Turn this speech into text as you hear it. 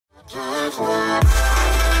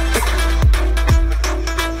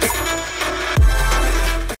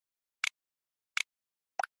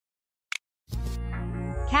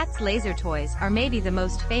LIDLOK laser toys are maybe the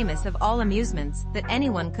most famous of all amusements that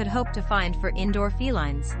anyone could hope to find for indoor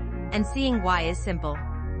felines, and seeing why is simple.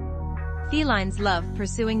 Felines love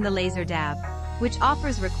pursuing the laser dab, which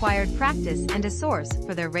offers required practice and a source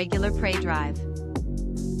for their regular prey drive.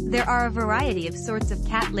 There are a variety of sorts of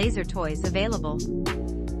cat laser toys available.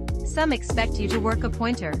 Some expect you to work a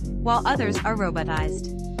pointer, while others are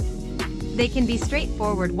robotized. They can be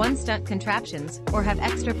straightforward one-stunt contraptions or have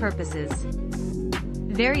extra purposes.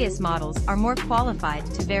 Various models are more qualified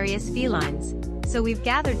to various felines, so we've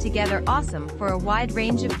gathered together awesome for a wide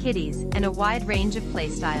range of kitties and a wide range of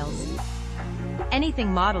playstyles.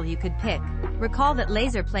 Anything model you could pick. Recall that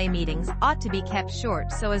laser play meetings ought to be kept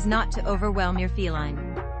short so as not to overwhelm your feline.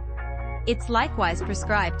 It's likewise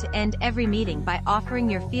prescribed to end every meeting by offering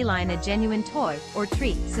your feline a genuine toy or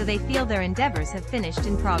treat so they feel their endeavors have finished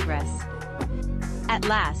in progress. At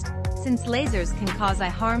last, since lasers can cause eye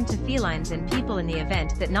harm to felines and people in the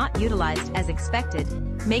event that not utilized as expected,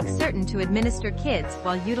 make certain to administer kids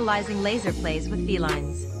while utilizing laser plays with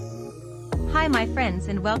felines. Hi my friends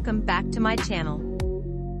and welcome back to my channel.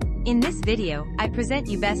 In this video, I present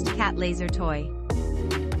you best cat laser toy.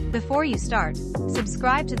 Before you start,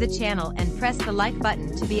 subscribe to the channel and press the like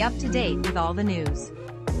button to be up to date with all the news.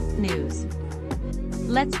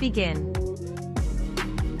 Let's begin.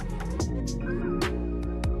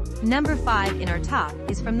 Number 5 in our top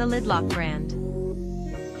is from the LIDLOK brand.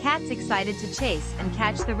 Cats excited to chase and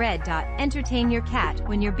catch the red dot. Entertain your cat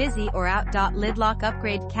when you're busy or out. LIDLOK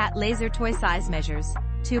upgrade cat laser toy size measures,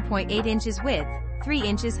 2.8 inches width, 3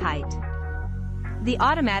 inches height. The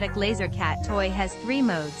automatic laser cat toy has 3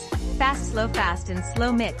 modes, fast, and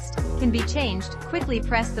slow mixed, can be changed. Quickly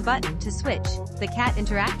press the button to switch. The cat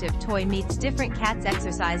interactive toy meets different cats'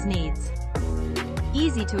 exercise needs.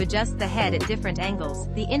 Easy to adjust the head at different angles.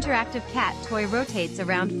 The interactive cat toy rotates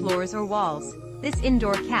around floors or walls. This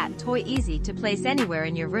indoor cat toy easy to place anywhere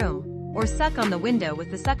in your room, or suck on the window with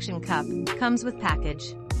the suction cup, comes with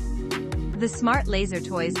package. The smart laser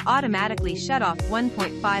toys automatically shut off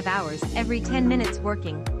 1.5 hours every 10 minutes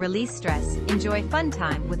working, release stress, enjoy fun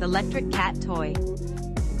time with electric cat toy.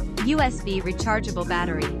 USB rechargeable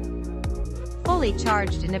battery. Fully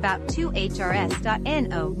charged in about 2 HRS.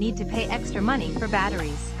 No need to pay extra money for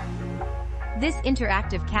batteries. This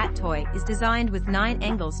interactive cat toy is designed with 9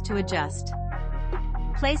 angles to adjust.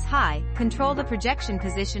 Place high, control the projection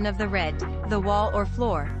position of the red, the wall or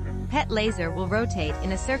floor. Pet laser will rotate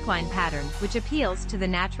in a circline pattern which appeals to the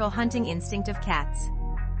natural hunting instinct of cats.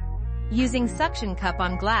 Using suction cup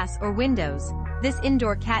on glass or windows, this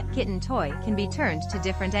indoor cat kitten toy can be turned to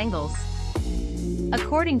different angles.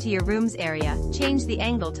 According to your room's area, change the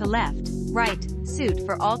angle to left, right, suit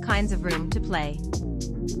for all kinds of room to play.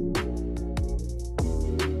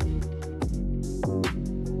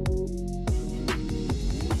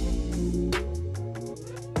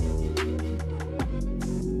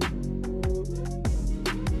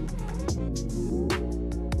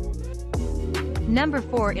 Number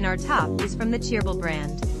 4 in our top is from the Cheerble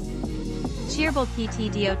brand. Cheerble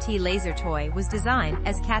KitiDOT laser toy was designed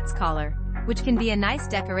as cat's collar, which can be a nice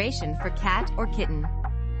decoration for cat or kitten.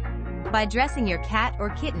 By dressing your cat or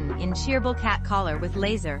kitten in Cheerble cat collar with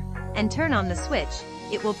laser, and turn on the switch,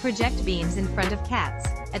 it will project beams in front of cats,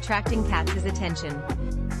 attracting cats' attention.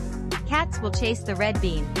 Cats will chase the red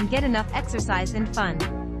beam and get enough exercise and fun.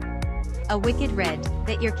 A wicked red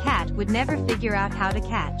that your cat would never figure out how to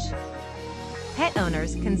catch. Pet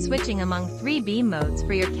owners can switching among 3 beam modes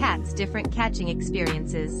for your cat's different catching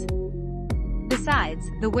experiences. Besides,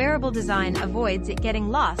 the wearable design avoids it getting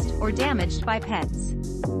lost or damaged by pets.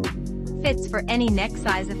 Fits for any neck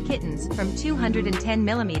size of kittens from 210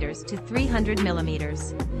 mm to 300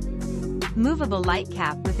 mm. Movable light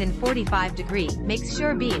cap within 45 degrees makes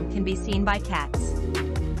sure beam can be seen by cats.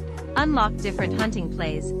 Unlock different hunting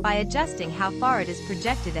plays by adjusting how far it is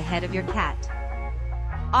projected ahead of your cat.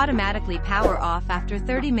 Automatically power off after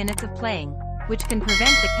 30 minutes of playing, which can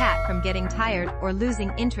prevent the cat from getting tired or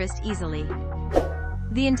losing interest easily.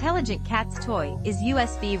 The intelligent cat's toy is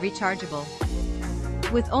USB rechargeable.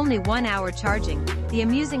 With only 1 hour charging, the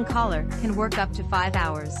amusing collar can work up to 5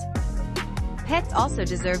 hours. Pets also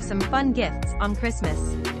deserve some fun gifts on Christmas.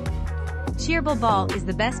 Cheerble ball is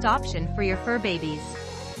the best option for your fur babies.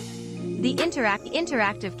 The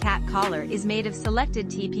interactive cat collar is made of selected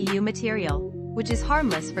TPU material, which is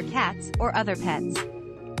harmless for cats or other pets.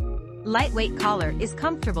 Lightweight collar is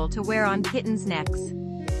comfortable to wear on kittens' necks.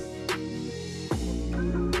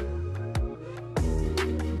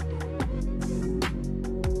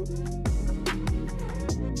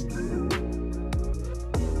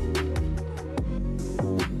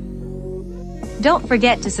 Don't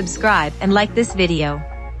forget to subscribe and like this video.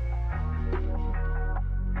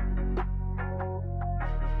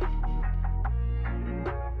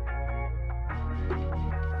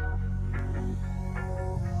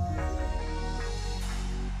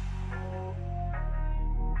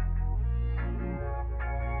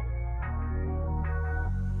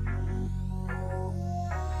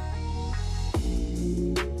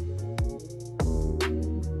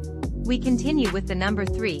 We continue with the number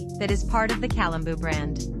 3, that is part of the CALEMBOU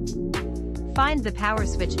brand. Find the power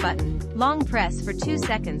switch button, long press for 2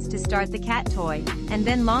 seconds to start the cat toy, and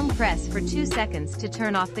then long press for 2 seconds to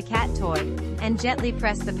turn off the cat toy, and gently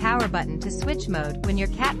press the power button to switch mode. When your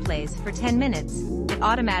cat plays for 10 minutes, it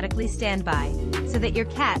automatically stand by, so that your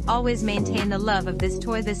cat always maintain the love of this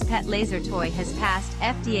toy. This pet laser toy has passed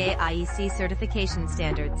FDA IEC certification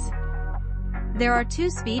standards. There are 2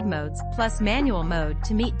 speed modes, plus manual mode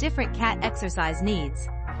to meet different cat exercise needs.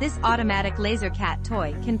 This automatic laser cat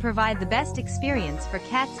toy can provide the best experience for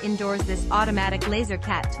cats indoors. This automatic laser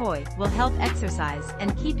cat toy will help exercise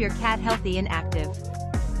and keep your cat healthy and active.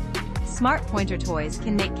 Smart pointer toys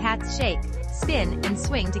can make cats shake, spin, and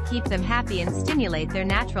swing to keep them happy and stimulate their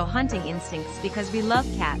natural hunting instincts. Because we love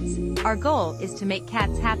cats, our goal is to make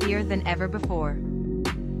cats happier than ever before.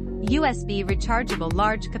 USB rechargeable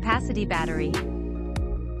large capacity battery.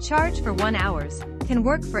 Charge for 1 hour. Can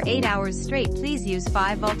work for 8 hours straight. Please use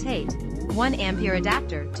 5V 1 ampere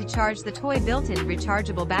adapter to charge the toy. Built-in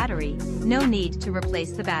rechargeable battery, no need to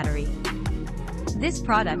replace the battery. This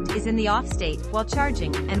product is in the off state while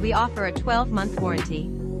charging, and we offer a 12-month warranty.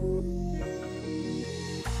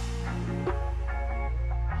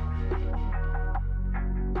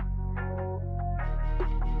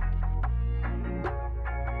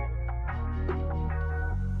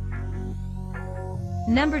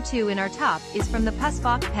 Number 2 in our top is from the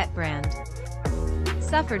Pussbox Pet brand.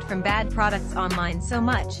 Suffered from bad products online so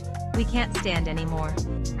much, we can't stand anymore.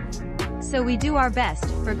 So we do our best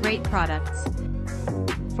for great products.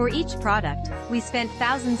 For each product, we spent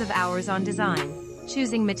thousands of hours on design,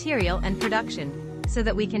 choosing material and production, so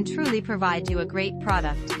that we can truly provide you a great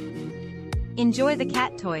product. Enjoy the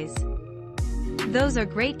cat toys. Those are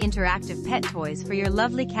great interactive pet toys for your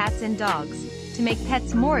lovely cats and dogs, to make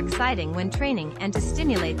pets more exciting when training and to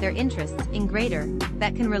stimulate their interests in greater,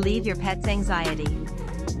 that can relieve your pet's anxiety.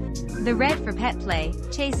 The red for pet play,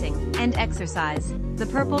 chasing, and exercise, the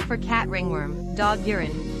purple for cat ringworm, dog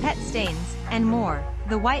urine, pet stains, and more,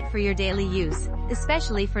 the white for your daily use,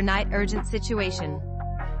 especially for night urgent situation.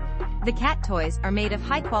 The cat toys are made of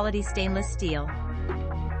high-quality stainless steel.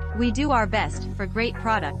 We do our best for great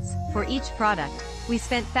products. For each product, we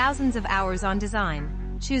spent thousands of hours on design,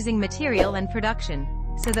 choosing material and production,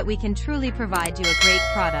 so that we can truly provide you a great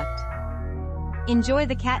product. Enjoy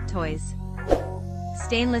the cat toys.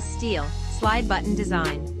 Stainless steel, slide button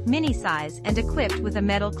design, mini size and equipped with a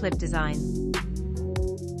metal clip design.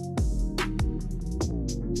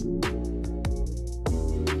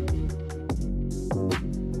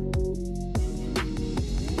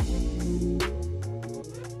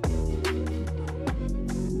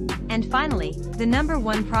 And finally, the number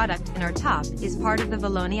 1 product in our top is part of the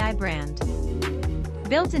Valonii brand.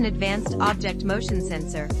 Built an advanced object motion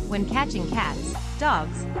sensor. When catching cats,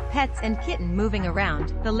 dogs, pets and kitten moving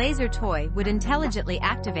around, the laser toy would intelligently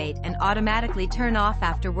activate and automatically turn off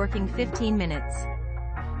after working 15 minutes.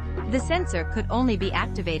 The sensor could only be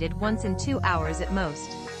activated once in 2 hours at most.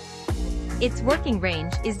 Its working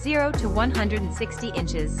range is 0 to 160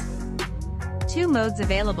 inches. 2 modes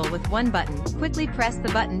available with 1 button. Quickly press the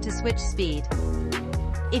button to switch speed.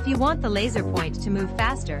 If you want the laser point to move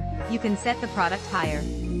faster, you can set the product higher.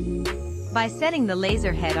 By setting the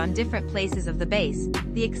laser head on different places of the base,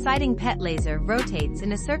 the exciting pet laser rotates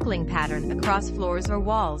in a circling pattern across floors or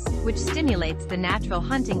walls, which stimulates the natural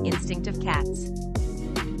hunting instinct of cats.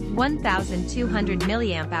 1200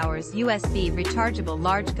 mAh USB rechargeable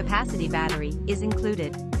large capacity battery is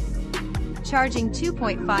included. Charging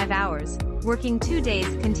 2.5 hours. Working 2 days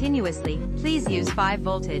continuously. Please use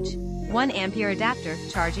 5V 1 ampere adapter,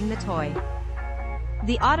 charging the toy.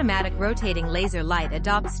 The automatic rotating laser light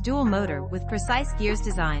adopts dual motor with precise gears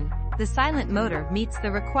design. The silent motor meets the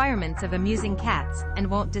requirements of amusing cats and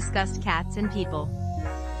won't disgust cats and people.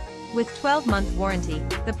 With 12-month warranty,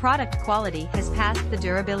 the product quality has passed the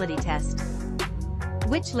durability test.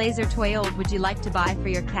 Which laser toy old would you like to buy for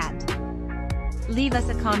your cat? Leave us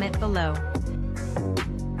a comment below.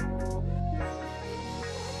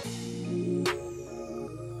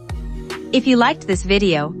 If you liked this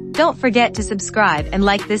video, don't forget to subscribe and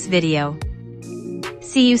like this video.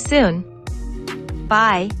 See you soon.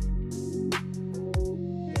 Bye.